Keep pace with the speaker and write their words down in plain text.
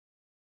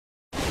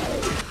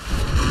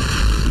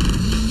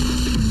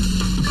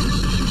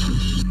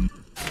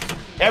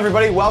Hey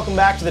everybody, welcome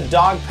back to the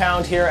Dog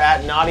Pound here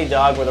at Naughty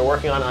Dog, where they're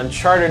working on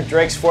Uncharted: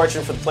 Drake's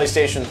Fortune for the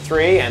PlayStation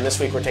 3, and this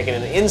week we're taking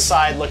an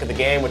inside look at the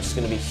game, which is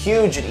going to be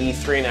huge at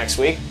E3 next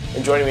week.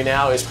 And joining me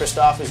now is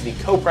Christoph, who's the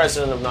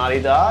co-president of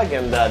Naughty Dog,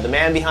 and the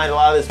man behind a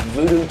lot of this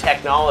voodoo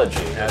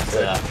technology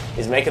that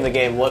is making the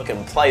game look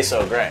and play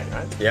so great,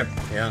 right? Yep,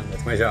 yeah,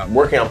 that's my job.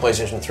 Working on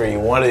PlayStation 3, you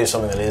want to do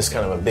something that is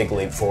kind of a big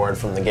leap forward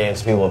from the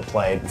games people have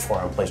played before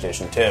on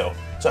PlayStation 2.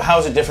 So how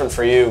is it different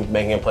for you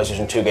making a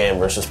PlayStation 2 game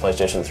versus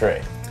PlayStation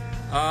 3?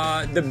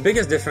 The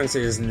biggest difference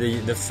is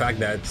the fact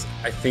that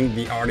I think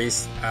the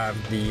artists have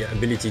the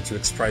ability to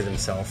express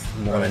themselves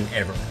more than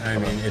ever. I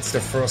mean, it's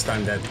the first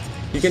time that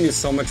you can do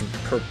so much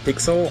per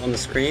pixel on the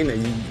screen,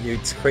 and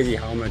it's crazy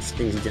how much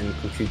things you can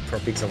compute per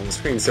pixel on the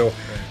screen. So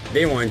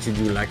they wanted to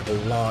do like a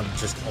lot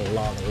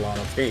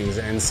of things,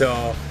 and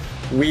so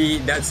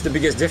that's the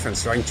biggest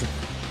difference, trying to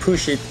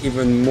push it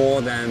even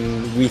more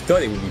than we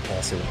thought it would be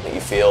possible.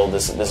 You feel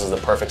this is the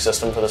perfect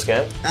system for this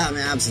game? I mean,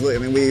 absolutely. I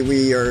mean,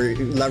 we are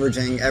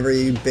leveraging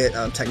every bit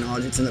of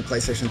technology that's in the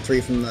PlayStation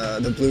 3 from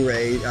the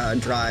Blu-ray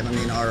drive. I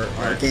mean, our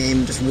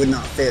game just would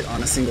not fit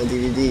on a single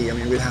DVD. I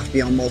mean, we'd have to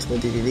be on multiple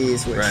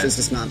DVDs, which is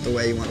just not the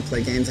way you want to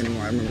play games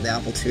anymore. I remember the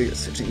Apple II, you're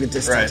switching the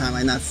disc all the time,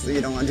 and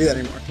you don't want to do that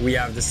anymore. We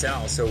have the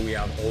cell, so we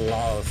have a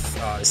lot of...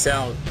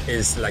 cell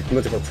is like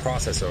multiple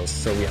processors,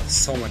 so we have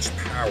so much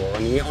power,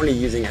 and we're only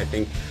using, I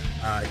think,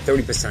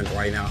 30%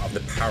 right now of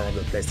the power of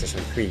the PlayStation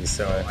 3.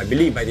 So I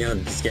believe by the end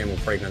of this game, we're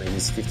probably going to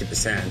use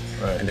 50%,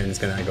 and then it's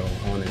going to go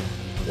on and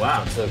on.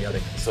 Wow, so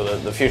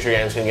the future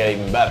games can get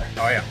even better.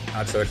 Oh yeah,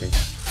 absolutely.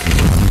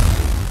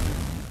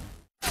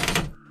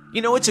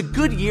 You know, it's a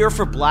good year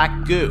for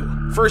black goo.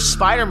 First,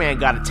 Spider-Man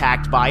got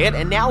attacked by it,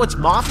 and now it's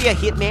Mafia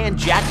hitman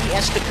Jackie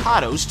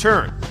Estacato's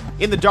turn.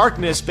 In the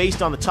darkness,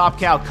 based on the Top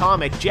Cow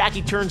comic,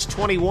 Jackie turns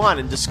 21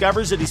 and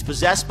discovers that he's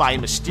possessed by a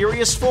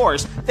mysterious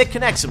force that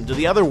connects him to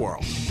the other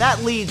world.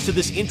 That leads to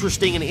this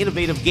interesting and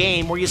innovative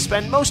game where you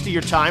spend most of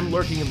your time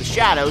lurking in the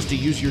shadows to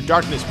use your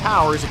darkness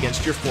powers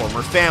against your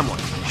former family.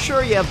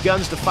 Sure, you have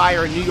guns to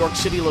fire in New York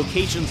City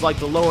locations like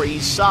the Lower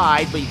East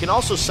Side, but you can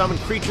also summon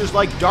creatures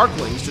like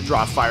Darklings to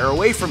draw fire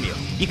away from you.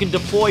 You can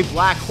deploy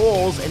black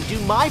holes and do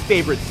my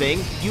favorite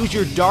thing, use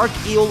your dark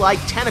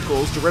eel-like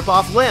tentacles to rip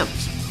off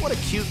limbs. What a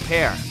cute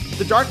pair.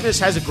 The Darkness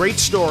has a great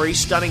story,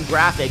 stunning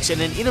graphics, and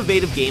an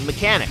innovative game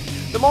mechanic.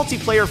 The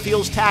multiplayer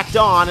feels tacked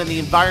on and the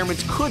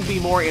environments could be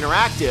more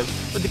interactive,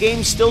 but the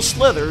game still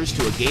slithers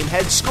to a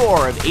GameHead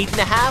score of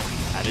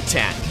 8.5 out of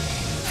 10.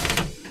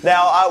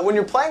 Now, when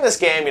you're playing this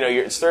game, you know,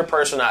 it's third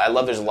person. I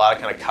love there's a lot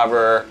of kind of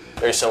cover,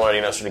 very similar,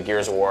 you know, sort of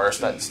Gears of War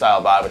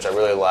style vibe, which I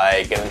really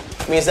like. And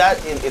I mean,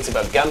 it's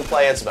about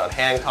gunplay, it's about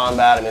hand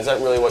combat. I mean, is that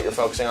really what you're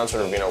focusing on,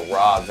 sort of, you know,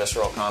 raw,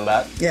 visceral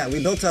combat? Yeah,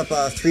 we built up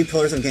 3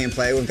 pillars of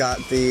gameplay. We've got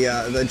the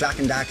Jak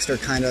and Daxter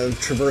kind of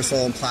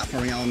traversal and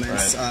platforming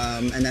elements,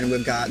 and then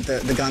we've got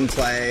the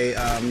gunplay,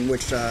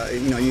 which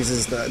you know,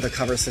 uses the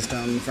cover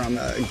system from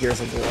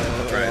Gears of War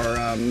or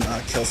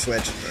Kill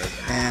Switch,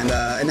 and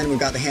then we've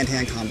got the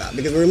hand-to-hand combat,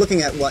 because we were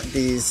looking at what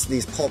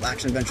these pulp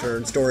action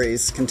adventure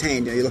stories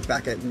contained. You know, you look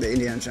back at the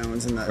Indiana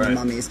Jones and the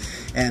Mummies,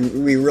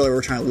 and we really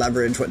were trying to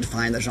leverage what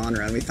defined the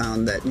genre, and we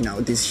found that, you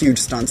know, these huge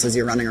stunts as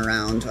you're running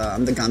around,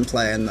 the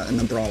gunplay and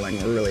the brawling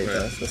were really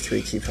the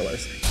 3 key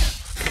pillars.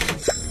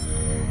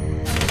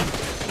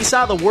 We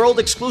saw the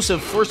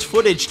world-exclusive first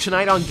footage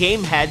tonight on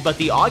GameHead, but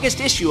the August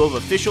issue of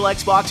Official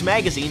Xbox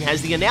Magazine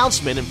has the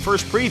announcement and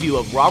first preview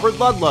of Robert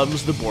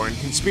Ludlum's The Bourne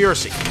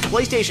Conspiracy.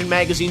 PlayStation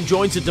Magazine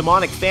joins the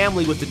demonic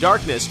family with the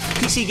darkness.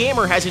 PC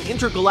Gamer has an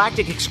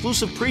intergalactic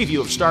exclusive preview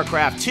of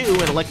StarCraft 2,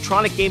 and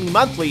Electronic Gaming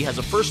Monthly has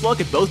a first look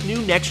at both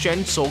new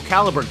next-gen Soul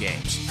Calibur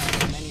games.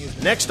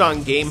 Next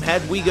on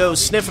GameHead, we go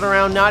sniffing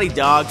around Naughty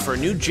Dog for a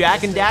new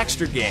Jak and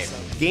Daxter game.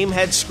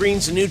 GameHead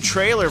screens a new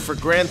trailer for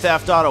Grand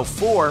Theft Auto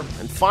 4,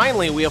 and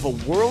finally we have a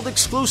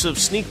world-exclusive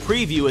sneak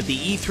preview at the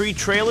E3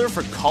 trailer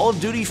for Call of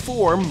Duty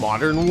 4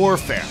 Modern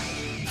Warfare.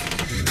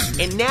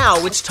 And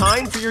now it's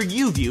time for your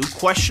YouView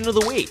Question of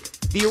the Week.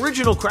 The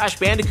original Crash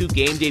Bandicoot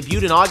game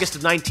debuted in August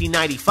of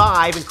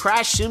 1995, and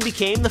Crash soon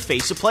became the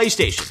face of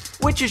PlayStation.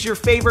 Which is your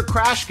favorite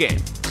Crash game?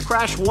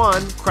 Crash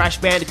 1, Crash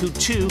Bandicoot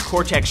 2,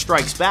 Cortex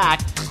Strikes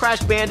Back, Crash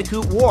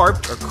Bandicoot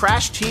Warped, or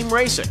Crash Team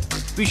Racing?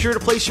 Be sure to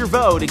place your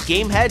vote at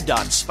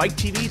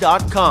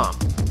gamehead.spiketv.com.